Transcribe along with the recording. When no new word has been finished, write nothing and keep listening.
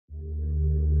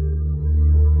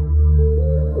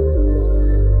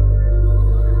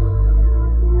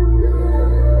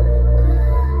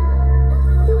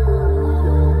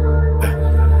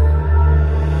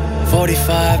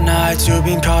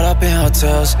been caught up in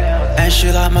hotels, and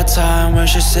she like my time when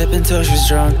she's sipping till she's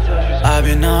drunk. I've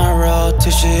been on a road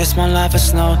till she hits my life as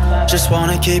snow. Just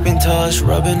wanna keep in touch,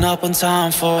 rubbing up on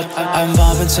time for it. I'm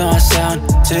bumping to my sound,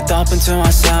 till they thumping to my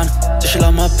sound. Till she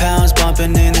love my pounds,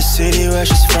 bumping in the city where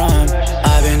she's from.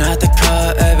 I've been at the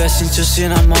car ever since you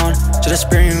seen I'm on. Till the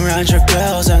spring around your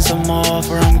girls and some more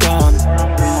before I'm gone.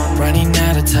 Running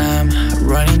out of time,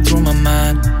 running through my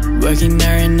mind. Working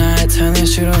every night, telling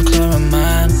she don't clear my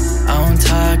mind. I don't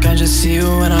talk, I just see you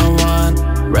when I want.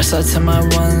 Rest out to my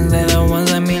ones, they're the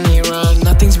ones that make me rock.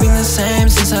 Nothing's been the same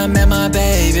since I met my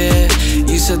baby.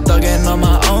 Used to thuggin' on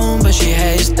my own, but she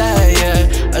hates that,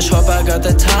 yeah. I just hope I got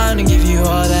the time to give you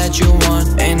all that you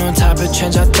want. Ain't no type of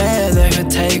change out there that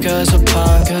could take us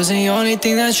apart. Cause the only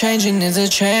thing that's changing is a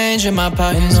change in my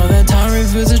pockets. Know that time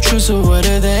reveals the truth, so what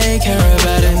do they care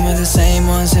about it? We're the same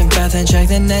ones in bath and check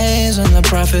the names on the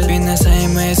profit. Been the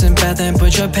same ways in bath and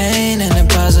put your pain in a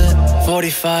deposit.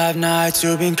 45 nights,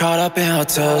 you've been caught up in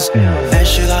hotels, and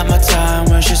she like my time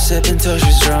when she's sipping till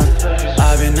she's drunk.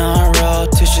 I've been on a road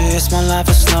till she hits my life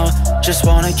as snow. Just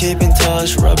wanna keep in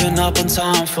touch, rubbing up on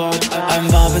time for it. I'm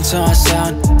bumping to my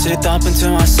sound, till they thumping to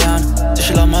my sound. Till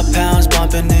she love my pounds,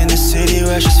 bumping in the city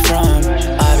where she's from.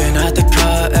 I've been at the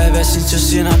car ever since you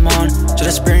seen I'm on. Till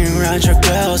the spring around your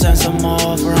girls and some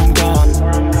more before I'm gone.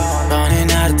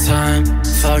 Running out of time,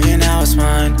 fogging now it's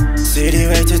mine. City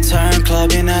way to turn,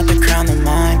 clubbing at the Crown of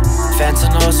Mine.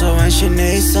 Fentanyl so when she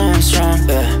needs something strong,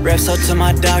 yeah. Reps up to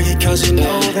my doggy cause you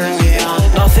know that we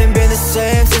on. Nothing been the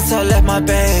same since I left my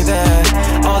baby.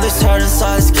 All this hurt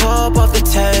inside this cup off the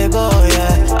table,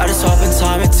 yeah. I just hope in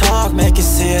time and talk, make you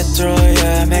see it through,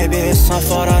 yeah. Maybe it's my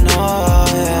fault, I know,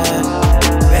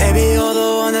 yeah. Baby, you're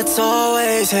the one that's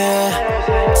always here.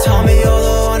 Tell me you're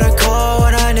the one I call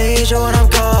when I need you when I'm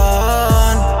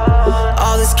gone.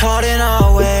 All this caught in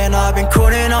our way, and I've been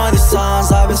quoting all these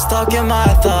songs. I've been stuck in my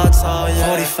thoughts, oh yeah.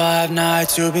 45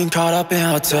 nights, you've been caught up in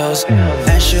hotels,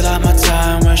 and she like my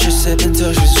time when she's sipping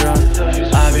till she's drunk.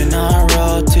 I've been on a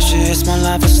road till she hits my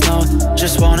life as snow.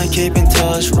 Just wanna keep in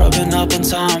touch, rubbing up on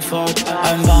time for it.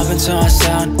 I'm bumping to my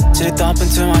sound, till they thumping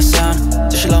to my sound.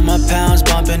 Till she love my pounds,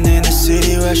 bumping in the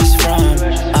city where she's from.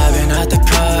 I've been at the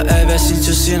car ever since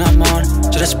you seen I'm on.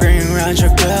 Till the spring around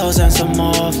your girls and some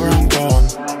more before I'm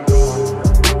gone.